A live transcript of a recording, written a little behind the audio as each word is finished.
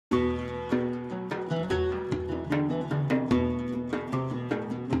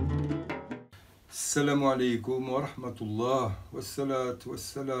السلام عليكم ورحمة الله والصلاة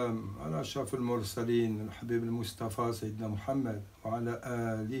والسلام على أشرف المرسلين الحبيب المصطفى سيدنا محمد وعلى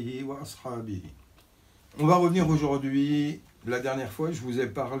آله وأصحابه. On va revenir aujourd'hui. La dernière fois, je vous ai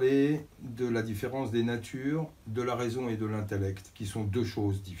parlé de la différence des natures, de la raison et de l'intellect, qui sont deux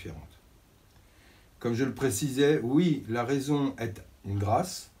choses différentes. Comme je le précisais, oui, la raison est une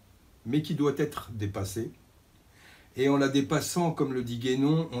grâce, mais qui doit être dépassée. Et en la dépassant, comme le dit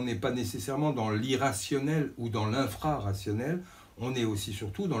Guénon, on n'est pas nécessairement dans l'irrationnel ou dans l'infrarationnel, on est aussi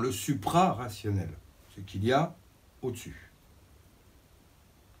surtout dans le suprarationnel, ce qu'il y a au-dessus.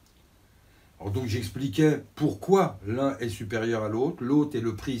 Alors donc j'expliquais pourquoi l'un est supérieur à l'autre, l'autre est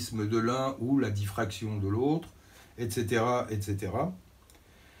le prisme de l'un ou la diffraction de l'autre, etc., etc.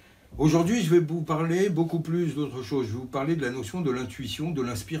 Aujourd'hui, je vais vous parler beaucoup plus d'autre chose. Je vais vous parler de la notion de l'intuition, de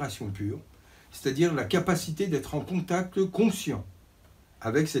l'inspiration pure, c'est-à-dire la capacité d'être en contact conscient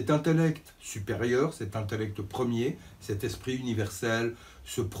avec cet intellect supérieur, cet intellect premier, cet esprit universel,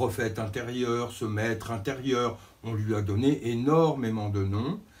 ce prophète intérieur, ce maître intérieur. On lui a donné énormément de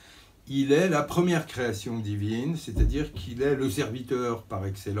noms. Il est la première création divine, c'est-à-dire qu'il est le serviteur par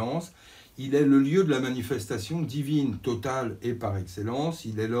excellence. Il est le lieu de la manifestation divine totale et par excellence.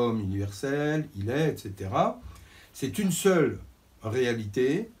 Il est l'homme universel, il est, etc. C'est une seule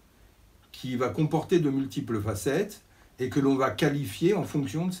réalité qui va comporter de multiples facettes et que l'on va qualifier en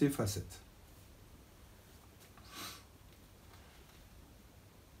fonction de ces facettes.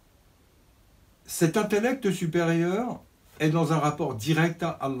 Cet intellect supérieur est dans un rapport direct à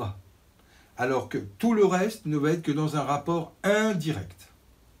Allah, alors que tout le reste ne va être que dans un rapport indirect.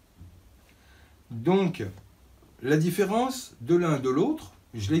 Donc, la différence de l'un de l'autre,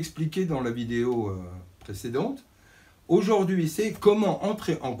 je l'ai expliqué dans la vidéo précédente, aujourd'hui, c'est comment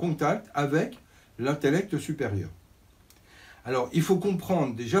entrer en contact avec l'intellect supérieur. Alors, il faut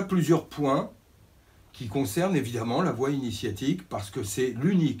comprendre déjà plusieurs points qui concernent évidemment la voie initiatique, parce que c'est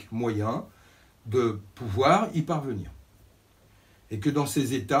l'unique moyen de pouvoir y parvenir. Et que dans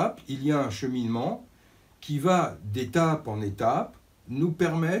ces étapes, il y a un cheminement qui va d'étape en étape nous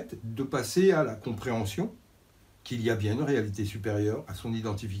permettre de passer à la compréhension qu'il y a bien une réalité supérieure, à son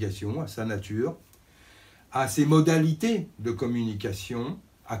identification, à sa nature, à ses modalités de communication,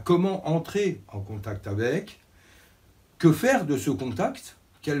 à comment entrer en contact avec, que faire de ce contact,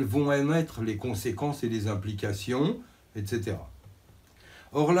 quelles vont en être les conséquences et les implications, etc.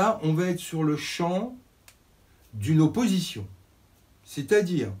 Or là, on va être sur le champ d'une opposition,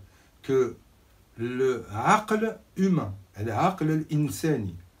 c'est-à-dire que le aql humain, le aql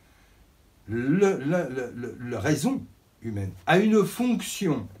insani, la raison humaine, a une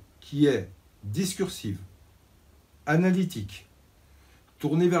fonction qui est discursive, analytique,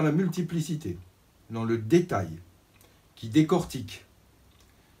 tournée vers la multiplicité, dans le détail, qui décortique,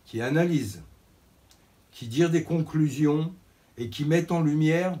 qui analyse, qui tire des conclusions et qui met en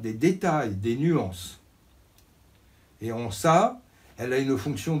lumière des détails, des nuances. Et en ça, elle a une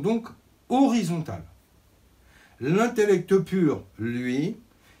fonction donc horizontale. L'intellect pur, lui,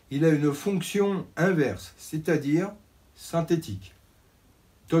 il a une fonction inverse, c'est-à-dire synthétique,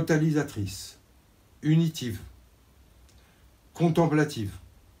 totalisatrice, unitive, contemplative.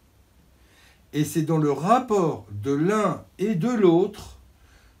 Et c'est dans le rapport de l'un et de l'autre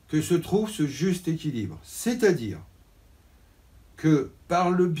que se trouve ce juste équilibre. C'est-à-dire que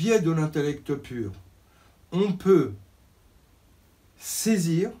par le biais de l'intellect pur, on peut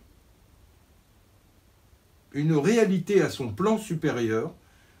saisir une réalité à son plan supérieur,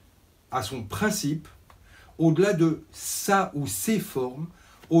 à son principe, au-delà de sa ou ses formes,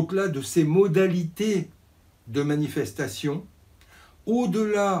 au-delà de ses modalités de manifestation,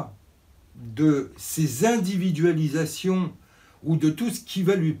 au-delà de ses individualisations ou de tout ce qui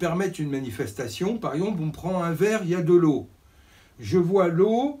va lui permettre une manifestation. Par exemple, on prend un verre, il y a de l'eau. Je vois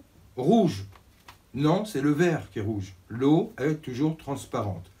l'eau rouge. Non, c'est le verre qui est rouge. L'eau est toujours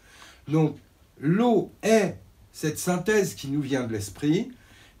transparente. Donc, l'eau est cette synthèse qui nous vient de l'esprit,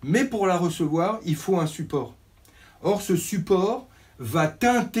 mais pour la recevoir, il faut un support. Or, ce support va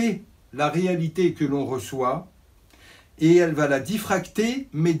teinter la réalité que l'on reçoit, et elle va la diffracter,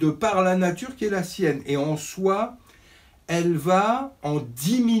 mais de par la nature qui est la sienne. Et en soi, elle va en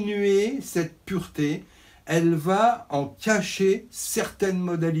diminuer cette pureté, elle va en cacher certaines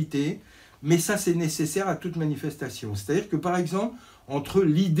modalités, mais ça c'est nécessaire à toute manifestation. C'est-à-dire que par exemple, entre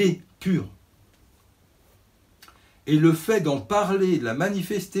l'idée pure et le fait d'en parler, de la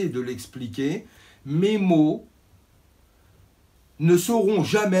manifester, de l'expliquer, mes mots ne sauront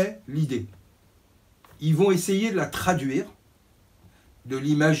jamais l'idée. Ils vont essayer de la traduire, de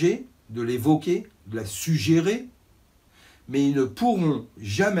l'imager, de l'évoquer, de la suggérer, mais ils ne pourront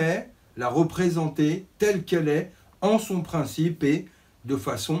jamais la représenter telle qu'elle est, en son principe et de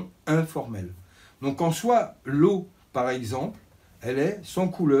façon informelle. Donc en soi, l'eau, par exemple, elle est sans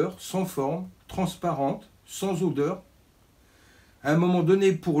couleur, sans forme, transparente, sans odeur. À un moment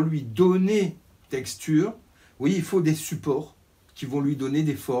donné, pour lui donner texture, oui, il faut des supports qui vont lui donner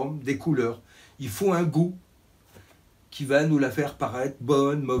des formes, des couleurs. Il faut un goût qui va nous la faire paraître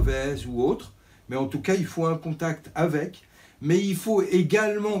bonne, mauvaise ou autre. Mais en tout cas, il faut un contact avec. Mais il faut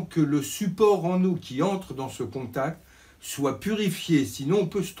également que le support en nous qui entre dans ce contact soit purifié, sinon on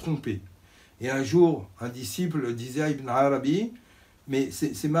peut se tromper. Et un jour, un disciple disait à Ibn Arabi, mais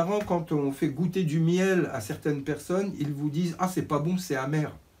c'est marrant quand on fait goûter du miel à certaines personnes, ils vous disent « Ah, c'est pas bon, c'est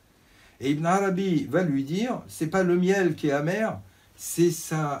amer ». Et Ibn Arabi va lui dire « C'est pas le miel qui est amer, c'est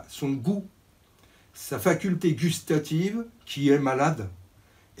son goût, sa faculté gustative qui est malade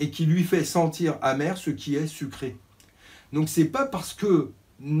et qui lui fait sentir amer ce qui est sucré. » Donc c'est pas parce que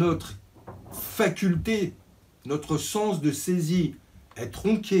notre faculté, notre sens de saisie est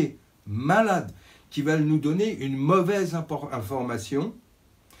tronqué, malade, qui va nous donner une mauvaise information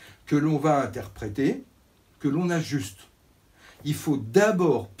que l'on va interpréter, que l'on ajuste. Il faut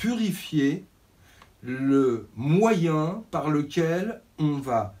d'abord purifier le moyen par lequel on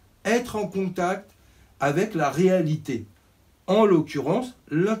va être en contact avec la réalité, en l'occurrence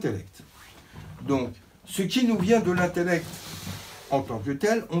l'intellect. Donc, ce qui nous vient de l'intellect en tant que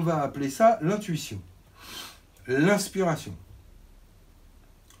tel, on va appeler ça l'intuition, l'inspiration.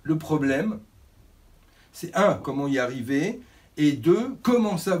 Le problème, c'est un, comment y arriver, et deux,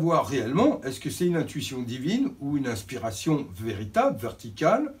 comment savoir réellement, est-ce que c'est une intuition divine ou une inspiration véritable,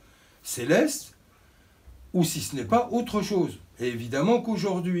 verticale, céleste, ou si ce n'est pas autre chose. Et évidemment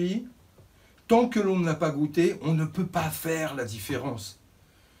qu'aujourd'hui, tant que l'on n'a pas goûté, on ne peut pas faire la différence.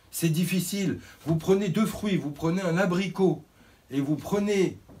 C'est difficile. Vous prenez deux fruits, vous prenez un abricot, et vous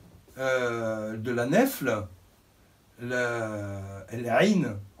prenez de la nefle,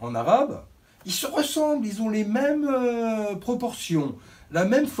 l'aïn en arabe, ils se ressemblent, ils ont les mêmes proportions, la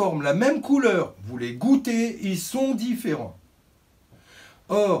même forme, la même couleur. Vous les goûtez, ils sont différents.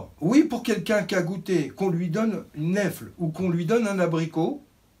 Or, oui, pour quelqu'un qui a goûté, qu'on lui donne une nefle ou qu'on lui donne un abricot,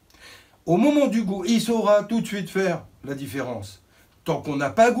 au moment du goût, il saura tout de suite faire la différence. Tant qu'on n'a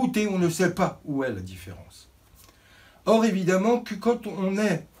pas goûté, on ne sait pas où est la différence. Or, évidemment, que quand on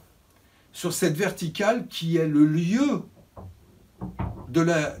est sur cette verticale qui est le lieu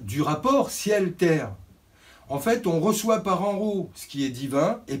du rapport ciel-terre, en fait, on reçoit par en haut ce qui est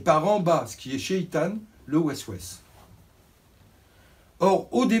divin et par en bas ce qui est shaitan, le west-west. Or,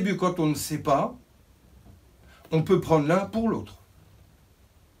 au début, quand on ne sait pas, on peut prendre l'un pour l'autre.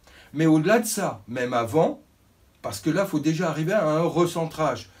 Mais au-delà de ça, même avant, parce que là, il faut déjà arriver à un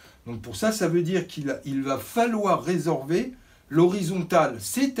recentrage. Donc pour ça, ça veut dire qu'il va falloir résorber l'horizontal.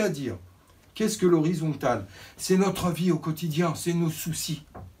 C'est-à-dire, qu'est-ce que l'horizontal? C'est notre vie au quotidien, c'est nos soucis.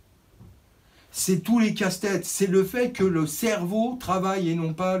 C'est tous les casse-têtes, c'est le fait que le cerveau travaille et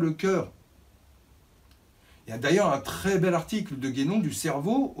non pas le cœur. Il y a d'ailleurs un très bel article de Guénon du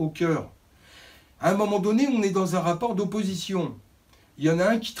cerveau au cœur. À un moment donné, on est dans un rapport d'opposition. Il y en a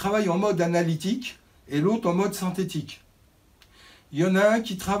un qui travaille en mode analytique et l'autre en mode synthétique. Il y en a un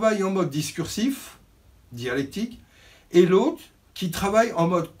qui travaille en mode discursif, dialectique, et l'autre qui travaille en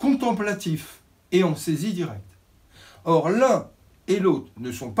mode contemplatif et en saisie directe. Or, l'un et l'autre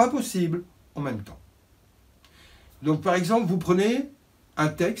ne sont pas possibles en même temps. Donc, par exemple, vous prenez un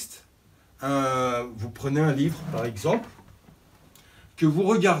texte, vous prenez un livre, par exemple, que vous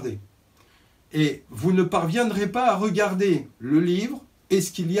regardez. Et vous ne parviendrez pas à regarder le livre et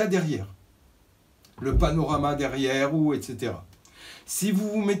ce qu'il y a derrière. Le panorama derrière, ou etc. Si vous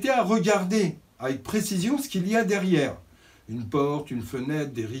vous mettez à regarder avec précision ce qu'il y a derrière, une porte, une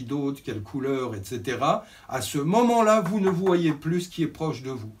fenêtre, des rideaux, de quelle couleur, etc., à ce moment-là, vous ne voyez plus ce qui est proche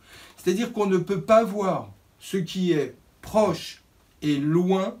de vous. C'est-à-dire qu'on ne peut pas voir ce qui est proche et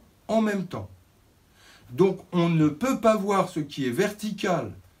loin en même temps. Donc, on ne peut pas voir ce qui est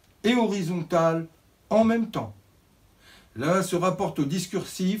vertical et horizontal en même temps. L'un se rapporte au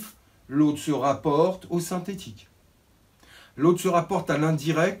discursif, l'autre se rapporte au synthétique. L'autre se rapporte à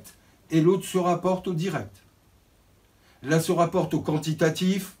l'indirect et l'autre se rapporte au direct. L'un se rapporte au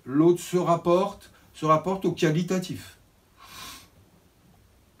quantitatif, l'autre se rapporte au qualitatif.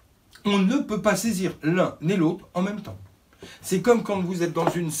 On ne peut pas saisir l'un ni l'autre en même temps. C'est comme quand vous êtes dans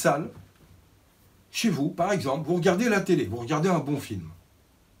une salle, chez vous par exemple, vous regardez la télé, vous regardez un bon film.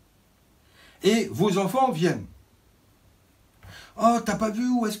 Et vos enfants viennent. « Oh, t'as pas vu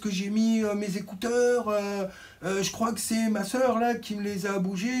où est-ce que j'ai mis mes écouteurs? Je crois que c'est ma sœur là qui me les a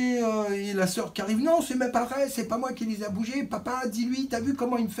bougés. Et la sœur qui arrive. Non, c'est mes parents, c'est pas moi qui les a bougés. Papa, dis-lui, t'as vu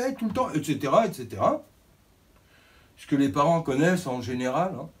comment il me fait tout le temps, etc., etc. Ce que les parents connaissent en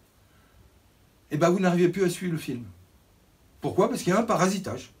général. Hein. Et bien, vous n'arrivez plus à suivre le film. Pourquoi? Parce qu'il y a un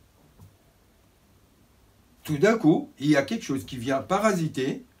parasitage. Tout d'un coup, il y a quelque chose qui vient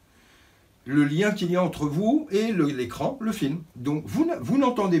parasiter le lien qu'il y a entre vous et l'écran, le film. Donc, vous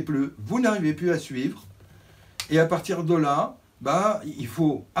n'entendez plus, vous n'arrivez plus à suivre. Et à partir de là, bah, il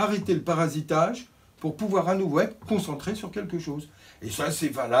faut arrêter le parasitage pour pouvoir à nouveau être concentré sur quelque chose. Et ça, c'est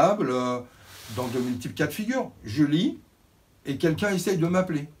valable dans de multiples cas de figure. Je lis et quelqu'un essaye de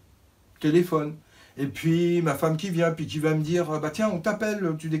m'appeler. Téléphone. Et puis, ma femme qui vient, puis qui va me dire, bah tiens, on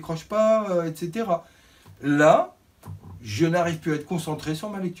t'appelle, tu décroches pas, etc. Là, je n'arrive plus à être concentré sur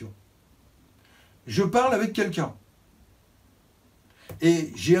ma lecture. Je parle avec quelqu'un.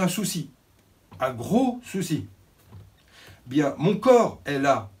 Et j'ai un souci. Un gros souci. Bien, mon corps est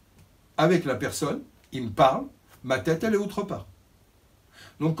là avec la personne, il me parle, ma tête, elle est autre part.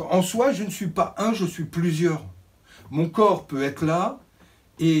 Donc, en soi, je ne suis pas un, je suis plusieurs. Mon corps peut être là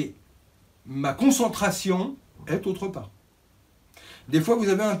et ma concentration est autre part. Des fois, vous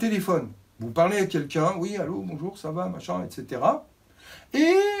avez un téléphone. Vous parlez à quelqu'un, oui, allô, bonjour, ça va, machin, etc.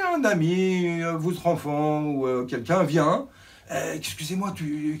 Et un ami, votre enfant ou quelqu'un vient, excusez-moi,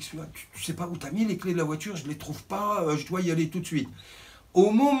 tu sais pas où tu as mis les clés de la voiture, je ne les trouve pas, je dois y aller tout de suite.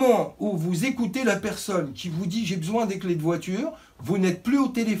 Au moment où vous écoutez la personne qui vous dit j'ai besoin des clés de voiture, vous n'êtes plus au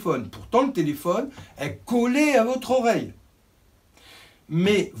téléphone. Pourtant, le téléphone est collé à votre oreille.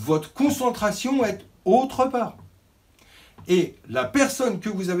 Mais votre concentration est autre part. Et la personne que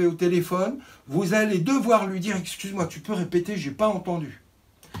vous avez au téléphone, vous allez devoir lui dire « Excuse-moi, tu peux répéter, je n'ai pas entendu. »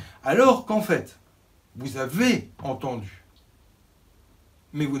 Alors qu'en fait, vous avez entendu,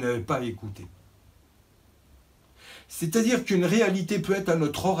 mais vous n'avez pas écouté. C'est-à-dire qu'une réalité peut être à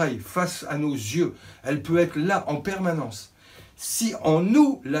notre oreille, face à nos yeux. Elle peut être là en permanence. Si en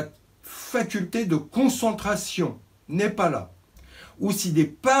nous, la faculté de concentration n'est pas là, ou si des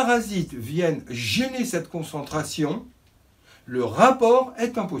parasites viennent gêner cette concentration, le rapport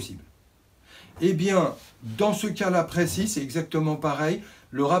est impossible. Eh bien, dans ce cas-là précis, c'est exactement pareil.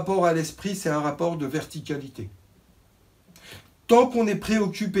 Le rapport à l'esprit, c'est un rapport de verticalité. Tant qu'on est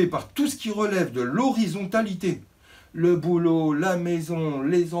préoccupé par tout ce qui relève de l'horizontalité, le boulot, la maison,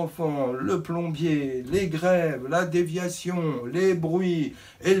 les enfants, le plombier, les grèves, la déviation, les bruits,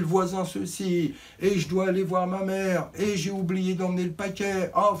 et le voisin ceci, et je dois aller voir ma mère, et j'ai oublié d'emmener le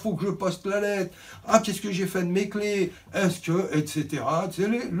paquet, ah, faut que je poste la lettre, ah, qu'est-ce que j'ai fait de mes clés, est-ce que, etc. C'est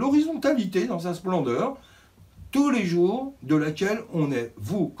l'horizontalité dans sa splendeur, tous les jours, de laquelle on est,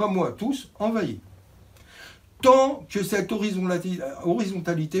 vous comme moi, tous, envahis. Tant que cette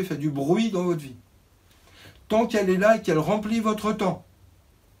horizontalité fait du bruit dans votre vie, tant qu'elle est là et qu'elle remplit votre temps,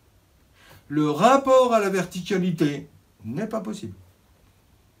 le rapport à la verticalité n'est pas possible.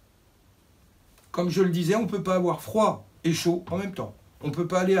 Comme je le disais, on ne peut pas avoir froid et chaud en même temps. On ne peut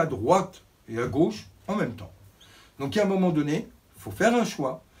pas aller à droite et à gauche en même temps. Donc à un moment donné, il faut faire un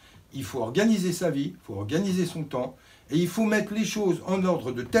choix, il faut organiser sa vie, il faut organiser son temps, et il faut mettre les choses en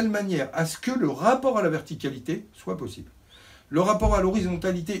ordre de telle manière à ce que le rapport à la verticalité soit possible. Le rapport à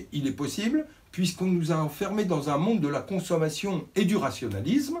l'horizontalité, il est possible, puisqu'on nous a enfermés dans un monde de la consommation et du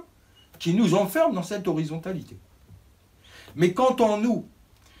rationalisme, qui nous enferme dans cette horizontalité. Mais quand en nous,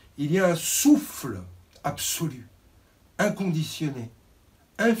 il y a un souffle absolu, inconditionné,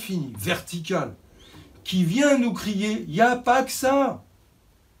 infini, vertical, qui vient nous crier « il n'y a pas que ça !»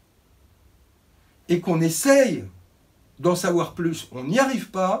 et qu'on essaye d'en savoir plus, on n'y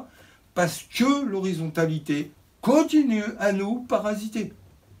arrive pas, parce que l'horizontalité continue à nous parasiter.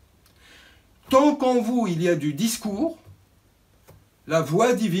 Tant qu'en vous, il y a du discours, la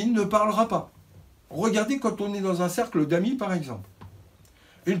voix divine ne parlera pas. Regardez quand on est dans un cercle d'amis, par exemple.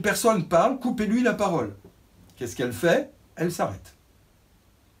 Une personne parle, coupez-lui la parole. Qu'est-ce qu'elle fait? Elle s'arrête.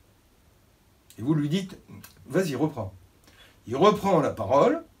 Et vous lui dites, vas-y, reprends. Il reprend la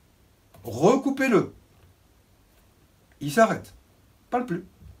parole, recoupez-le. Il s'arrête. Parle plus.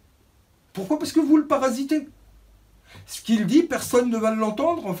 Pourquoi? Parce que vous le parasitez. Ce qu'il dit, personne ne va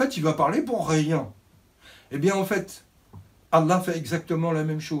l'entendre. En fait, il va parler pour rien. Eh bien, en fait, Allah fait exactement la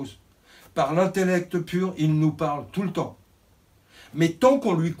même chose. Par l'intellect pur, il nous parle tout le temps. Mais tant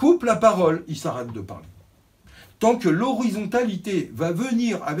qu'on lui coupe la parole, il s'arrête de parler. Tant que l'horizontalité va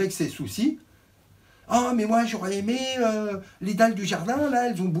venir avec ses soucis, ah, mais moi, j'aurais aimé, les dalles du jardin, là,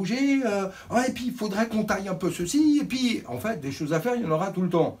 elles ont bougé, et puis il faudrait qu'on taille un peu ceci, et puis, en fait, des choses à faire, il y en aura tout le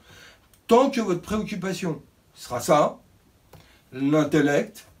temps. Tant que votre préoccupation sera ça,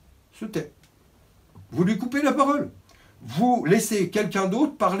 l'intellect se tait. Vous lui coupez la parole. Vous laissez quelqu'un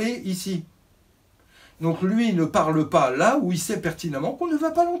d'autre parler ici. Donc lui ne parle pas là où il sait pertinemment qu'on ne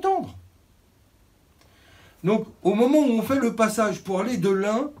va pas l'entendre. Donc au moment où on fait le passage pour aller de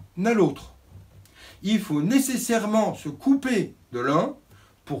l'un à l'autre, il faut nécessairement se couper de l'un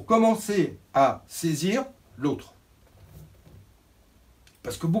pour commencer à saisir l'autre.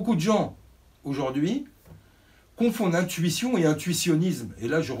 Parce que beaucoup de gens, aujourd'hui, confondent intuition et intuitionnisme. Et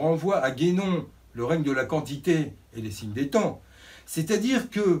là, je renvoie à Guénon, le règne de la quantité et les signes des temps. C'est-à-dire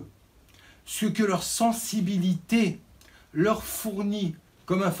que ce que leur sensibilité leur fournit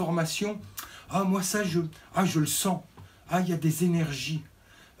comme information, ah, moi, ça, je le sens. Ah, il y a des énergies.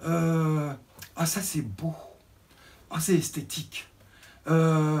 Ah, ça, c'est beau. Ah, c'est esthétique.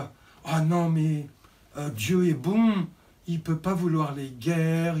 Ah non, mais Dieu est bon. Il ne peut pas vouloir les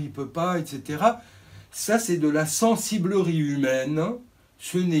guerres, il ne peut pas, etc. Ça, c'est de la sensiblerie humaine.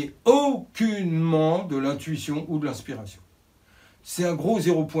 Ce n'est aucunement de l'intuition ou de l'inspiration. C'est un gros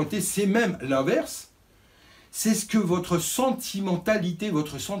zéro pointé. C'est même l'inverse. C'est ce que votre sentimentalité,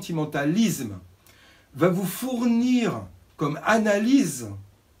 votre sentimentalisme va vous fournir comme analyse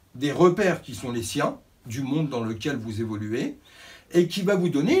des repères qui sont les siens, du monde dans lequel vous évoluez, et qui va vous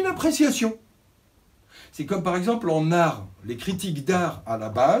donner une appréciation. C'est comme par exemple en art, les critiques d'art à la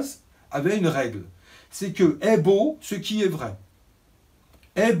base avaient une règle. C'est que est beau ce qui est vrai.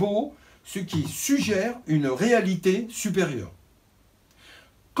 Est beau ce qui suggère une réalité supérieure.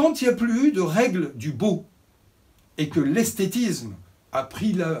 Quand il n'y a plus eu de règle du beau, et que l'esthétisme a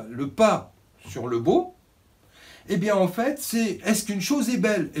pris le pas sur le beau, eh bien en fait, est-ce qu'une chose est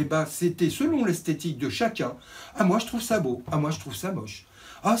belle? Eh bien c'était selon l'esthétique de chacun. Ah moi je trouve ça beau, ah moi je trouve ça moche.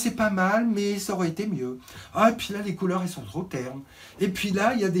 Ah c'est pas mal, mais ça aurait été mieux. Ah et puis là les couleurs elles sont trop ternes. Et puis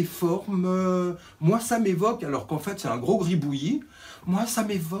là il y a des formes, moi ça m'évoque, alors qu'en fait c'est un gros gribouillis, moi ça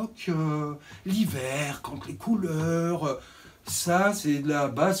m'évoque l'hiver, quand les couleurs... Ça, c'est de la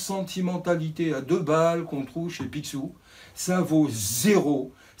basse sentimentalité à 2 balles qu'on trouve chez Picsou. Ça vaut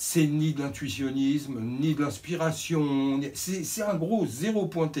 0. C'est ni de l'intuitionnisme, ni de l'inspiration. C'est un gros 0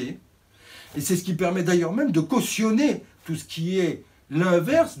 pointé. Et c'est ce qui permet d'ailleurs même de cautionner tout ce qui est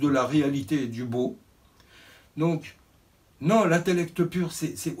l'inverse de la réalité du beau. Donc, non, l'intellect pur,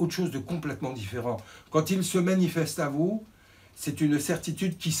 c'est autre chose de complètement différent. Quand il se manifeste à vous, c'est une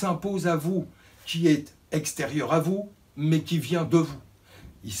certitude qui s'impose à vous, qui est extérieure à vous, mais qui vient de vous.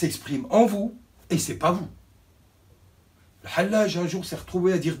 Il s'exprime en vous, et c'est pas vous. Le Hallaj, un jour, s'est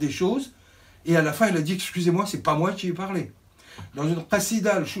retrouvé à dire des choses, et à la fin, il a dit, excusez-moi, c'est pas moi qui ai parlé. Dans une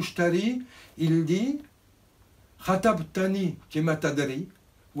qasida, le Shushtari, il dit, Khatabtani kema tadri,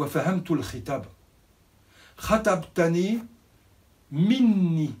 wa fahamtu al-khitab. Khatabtani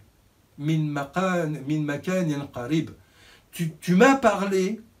minni, min makanin qarib. Tu m'as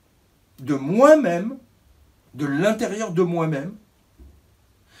parlé de moi-même, de l'intérieur de moi-même,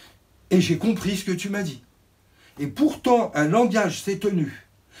 et j'ai compris ce que tu m'as dit. Et pourtant, un langage s'est tenu,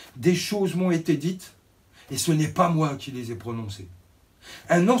 des choses m'ont été dites, et ce n'est pas moi qui les ai prononcées.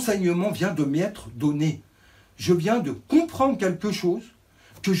 Un enseignement vient de m'être donné. Je viens de comprendre quelque chose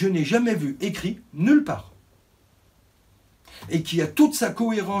que je n'ai jamais vu écrit nulle part. Et qui a toute sa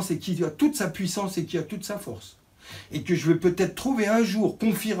cohérence, et qui a toute sa puissance, et qui a toute sa force. Et que je vais peut-être trouver un jour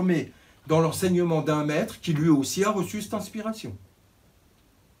confirmé dans l'enseignement d'un maître qui lui aussi a reçu cette inspiration.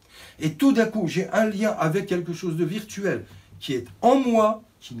 Et tout d'un coup, j'ai un lien avec quelque chose de virtuel qui est en moi,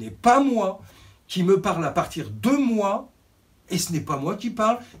 qui n'est pas moi, qui me parle à partir de moi, et ce n'est pas moi qui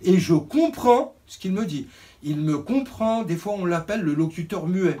parle, et je comprends ce qu'il me dit. Il me comprend, des fois on l'appelle le locuteur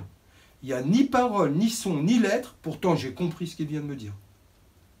muet. Il n'y a ni parole, ni son, ni lettre, pourtant j'ai compris ce qu'il vient de me dire.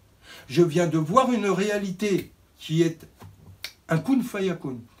 Je viens de voir une réalité qui est un kun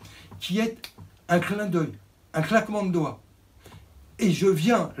fayakun, qui est un clin d'œil, un claquement de doigts. Et je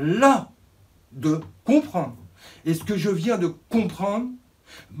viens là de comprendre. Et ce que je viens de comprendre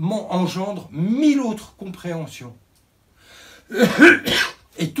m'engendre 1000 autres compréhensions.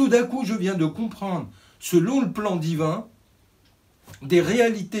 Et tout d'un coup, je viens de comprendre, selon le plan divin, des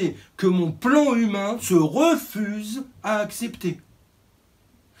réalités que mon plan humain se refuse à accepter.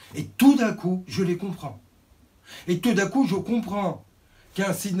 Et tout d'un coup, je les comprends. Et tout d'un coup, je comprends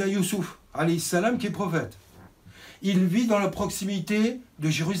qu'un Sidna Youssouf, alayhi salam, qui est prophète, il vit dans la proximité de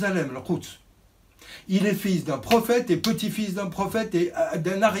Jérusalem, le Quds. Il est fils d'un prophète et petit-fils d'un prophète et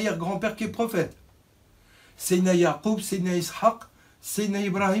d'un arrière-grand-père qui est prophète. Seydina Yaqub, Seydina Ishaq, Seydina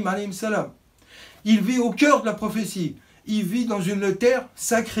Ibrahim, alayhi salam. Il vit au cœur de la prophétie. Il vit dans une terre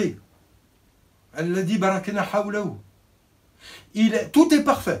sacrée. Elle l'a dit, barakna hawlahu. Tout est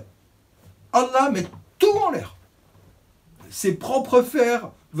parfait. Allah met tout en l'air. ses propres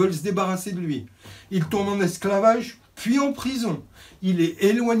frères veulent se débarrasser de lui. Il tombe en esclavage, puis en prison. Il est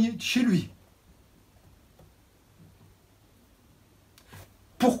éloigné de chez lui.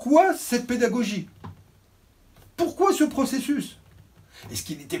 Pourquoi cette pédagogie? Pourquoi ce processus? Est-ce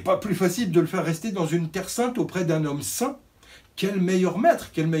qu'il n'était pas plus facile de le faire rester dans une terre sainte auprès d'un homme saint? Quel meilleur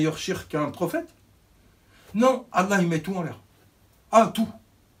maître, quel meilleur shir qu'un prophète? Non, Allah il met tout en l'air. Ah, tout.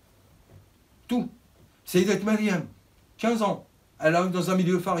 Tout. Sayyidat Maryam, 15 ans, elle arrive dans un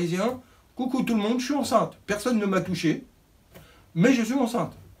milieu pharisien. Coucou tout le monde, je suis enceinte. Personne ne m'a touché, mais je suis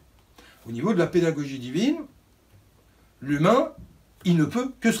enceinte. Au niveau de la pédagogie divine, l'humain, il ne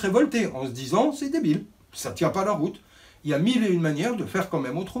peut que se révolter en se disant c'est débile, ça ne tient pas la route. Il y a mille et une manières de faire quand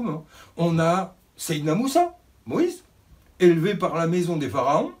même autrement. On a Sayyidina Moussa, Moïse, élevé par la maison des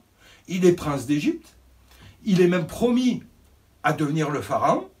pharaons, il est prince d'Égypte, il est même promis à devenir le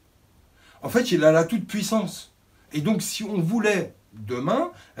pharaon. En fait, il a la toute-puissance. Et donc, si on voulait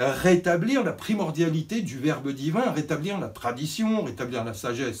demain rétablir la primordialité du verbe divin, rétablir la tradition, rétablir la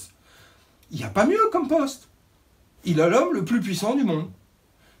sagesse, il n'y a pas mieux comme poste. Il a l'homme le plus puissant du monde.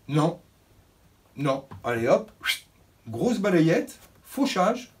 Non. Non. Allez hop, grosse balayette,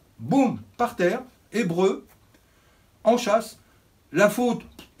 fauchage, boum, par terre, hébreu, en chasse. La faute,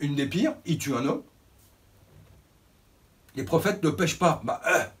 une des pires, il tue un homme. Les prophètes ne pêchent pas. Bah,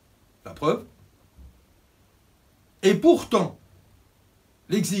 la preuve. Et pourtant,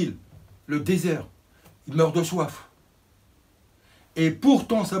 l'exil, le désert, il meurt de soif. Et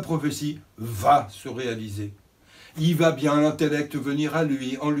pourtant, sa prophétie va se réaliser. Il va bien l'intellect venir à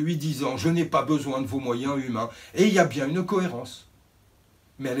lui en lui disant « Je n'ai pas besoin de vos moyens humains ». Et il y a bien une cohérence.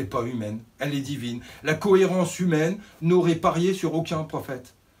 Mais elle n'est pas humaine, elle est divine. La cohérence humaine n'aurait parié sur aucun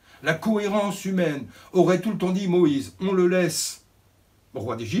prophète. La cohérence humaine aurait tout le temps dit « Moïse, on le laisse au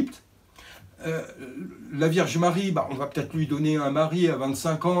roi d'Égypte ». La Vierge Marie, bah, on va peut-être lui donner un mari à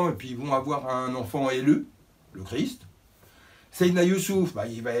 25 ans et puis ils vont avoir un enfant élu, le Christ. Seydina Youssouf, bah,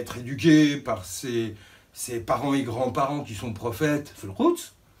 il va être éduqué par ses parents et grands-parents qui sont prophètes,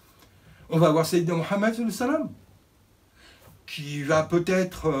 on va avoir Seydina Mohammed qui va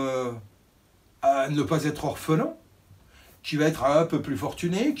peut-être ne pas être orphelin, qui va être un peu plus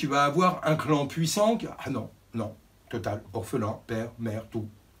fortuné, qui va avoir un clan puissant. Ah non, non, total, orphelin, père, mère, tout.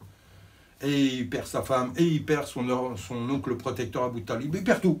 Et il perd sa femme, et il perd son oncle protecteur Abu Talib, il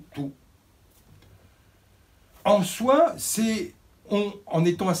perd tout, tout. En soi, en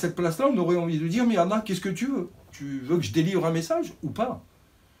étant à cette place-là, on aurait envie de dire, mais Allah, qu'est-ce que tu veux? Tu veux que je délivre un message ou pas?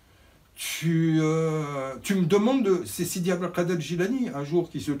 Tu me demandes de... C'est Sidi Abdel Qadir Jilani, un jour,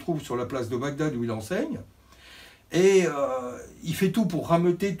 qui se trouve sur la place de Bagdad où il enseigne, et il fait tout pour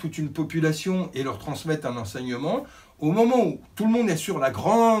rameuter toute une population et leur transmettre un enseignement. Au moment où tout le monde est sur la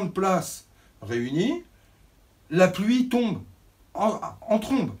grande place réunie, la pluie tombe en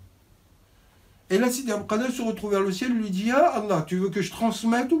trombe. Et là, Sidi Abdel Qadir se retrouve vers le ciel et lui dit « Ah Allah, tu veux que je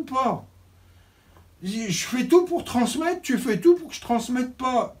transmette ou pas? Je fais tout pour transmettre, tu fais tout pour que je transmette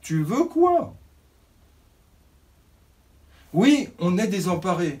pas. Tu veux quoi? » Oui, on est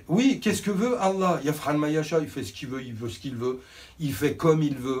désemparé. Oui, qu'est-ce que veut Allah? Yafral Mayasha, il fait ce qu'il veut, il veut ce qu'il veut. Il fait comme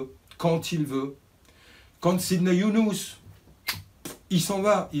il veut, quand il veut. Quand Sidney Younous, il s'en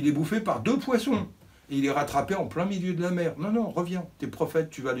va, il est bouffé par 2 poissons. Et il est rattrapé en plein milieu de la mer. Non, non, reviens, t'es prophète,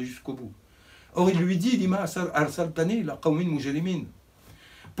 tu vas aller jusqu'au bout. Or, il lui dit, Lima al-Saltani, la qawmin mujalimin.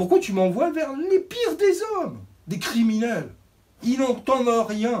 Pourquoi tu m'envoies vers les pires des hommes, des criminels? Ils n'entendent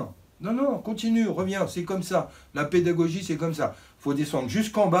rien. Non, non, continue, reviens, c'est comme ça. La pédagogie, c'est comme ça. Il faut descendre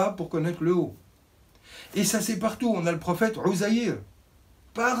jusqu'en bas pour connaître le haut. Et ça, c'est partout. On a le prophète Uzaïr.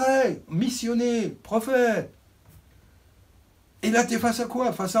 Pareil, missionné, prophète. Et là, tu es face à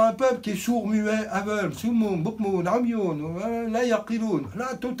quoi? Face à un peuple qui est sourd, muet, aveugle, soumoun, boukmoun, ramioun, la yaqiloun,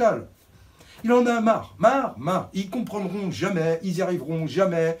 la totale. Il en a marre, marre. Ils comprendront jamais, ils y arriveront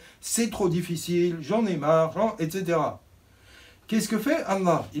jamais, c'est trop difficile, j'en ai marre, etc. Qu'est-ce que fait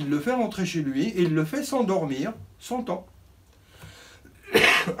Allah? Il le fait rentrer chez lui et il le fait s'endormir 100 ans.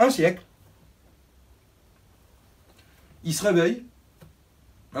 Un siècle. Il se réveille,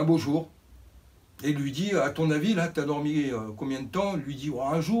 un beau jour, et lui dit, à ton avis, là, tu as dormi combien de temps? Il lui dit, oh,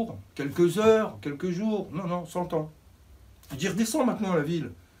 un jour, quelques heures, quelques jours. Non, non, 100 ans. Il dit, redescends maintenant à la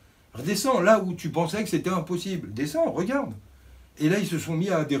ville. Redescends là où tu pensais que c'était impossible. Descends, regarde. Et là, ils se sont mis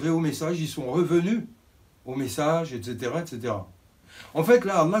à adhérer au message, ils sont revenus au message, etc., etc. En fait,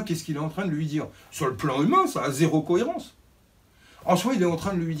 là, Allah, qu'est-ce qu'il est en train de lui dire? Sur le plan humain, ça a 0 cohérence. En soi, il est en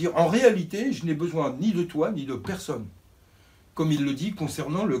train de lui dire, en réalité, je n'ai besoin ni de toi, ni de personne. Comme il le dit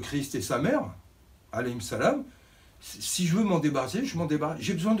concernant le Christ et sa mère, alayhim salam, Si je veux m'en débarrasser, je m'en débarrasse.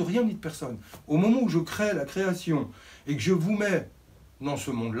 J'ai besoin de rien ni de personne. Au moment où je crée la création et que je vous mets dans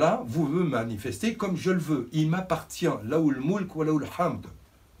ce monde-là, vous me manifester comme je le veux. Il m'appartient. Laoul mulk wa laoul hamd.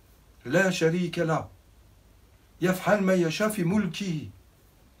 La sharika la. Yaf'al ma yasha fi mulki.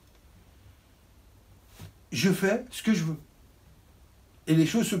 Je fais ce que je veux. Et les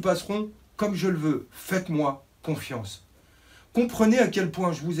choses se passeront comme je le veux. Faites-moi confiance. Comprenez à quel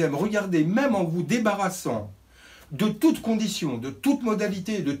point je vous aime. Regardez, même en vous débarrassant de toute condition, de toute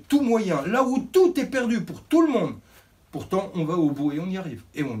modalité, de tout moyen, là où tout est perdu pour tout le monde, pourtant on va au bout et on y arrive.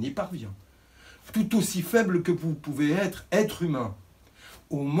 Et on y parvient. Tout aussi faible que vous pouvez être humain.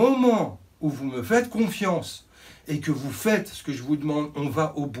 Au moment où vous me faites confiance et que vous faites ce que je vous demande, on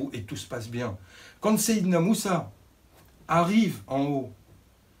va au bout et tout se passe bien. Quand Sayyidina Moussa arrive en haut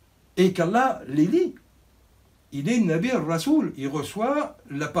et qu'Allah les lit, il est Nabi al-Rasoul, il reçoit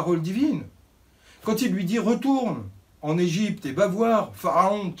la parole divine. Quand il lui dit retourne en Égypte et va voir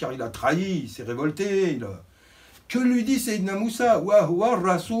Pharaon, car il a trahi, il s'est révolté, que lui dit Sayyidina Moussa? Wa huwa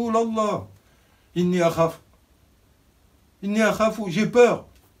Rasoul Allah. Inni akhaf. Inni akhafu, j'ai peur.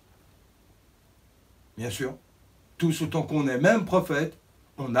 Bien sûr, tous autant qu'on est, même prophète,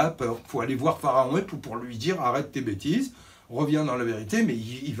 on a peur. Il faut aller voir Pharaon et tout pour lui dire arrête tes bêtises, reviens dans la vérité, mais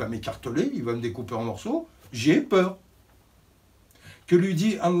il va m'écarteler, il va me découper en morceaux. J'ai peur. Que lui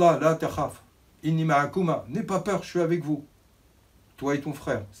dit Allah, la takhaf, inni ma'akuma, n'aie pas peur, je suis avec vous. Toi et ton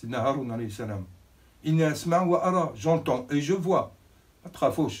frère, c'est Naharoun alayhi salam. Inni asma' wa ara, j'entends et je vois.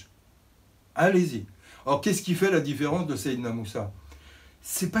 Trafouche. Allez-y. Alors qu'est-ce qui fait la différence de Sayyidina Moussa?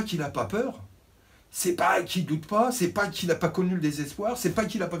 C'est pas qu'il n'a pas peur, c'est pas qu'il doute pas, c'est pas qu'il n'a pas connu le désespoir, c'est pas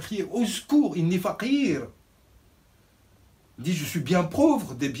qu'il n'a pas crié au secours, inni faqir. Il dit je suis bien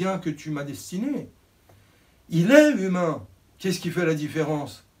pauvre des biens que tu m'as destinés. Il est humain. Qu'est-ce qui fait la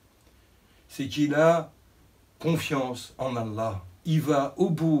différence? C'est qu'il a confiance en Allah. Il va au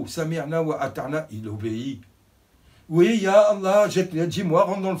bout. Samirna wa atarna, il obéit. Oui, ya Allah, dis-moi,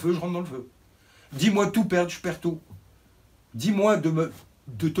 rentre dans le feu, je rentre dans le feu. Dis-moi tout perdre, je perds tout. Dis-moi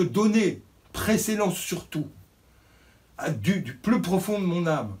de te donner précédence sur tout. Du plus profond de mon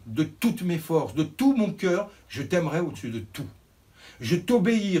âme, de toutes mes forces, de tout mon cœur, je t'aimerai au-dessus de tout. Je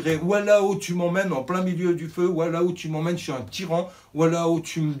t'obéirai, voilà où tu m'emmènes en plein milieu du feu, voilà où tu m'emmènes chez un tyran, voilà où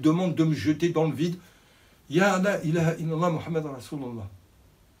tu me demandes de me jeter dans le vide. Ya la ilaha illallah Muhammad Rasulullah.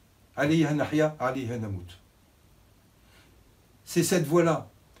 Alayha nahya, alayha namut. C'est cette voie-là.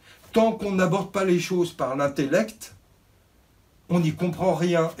 Tant qu'on n'aborde pas les choses par l'intellect, on n'y comprend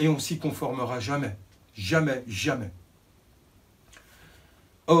rien et on s'y conformera jamais. Jamais, jamais.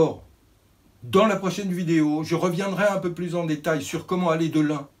 Or, dans la prochaine vidéo, je reviendrai un peu plus en détail sur comment aller de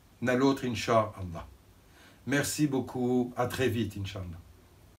l'un à l'autre, Inch'Allah. Merci beaucoup, à très vite, Inch'Allah.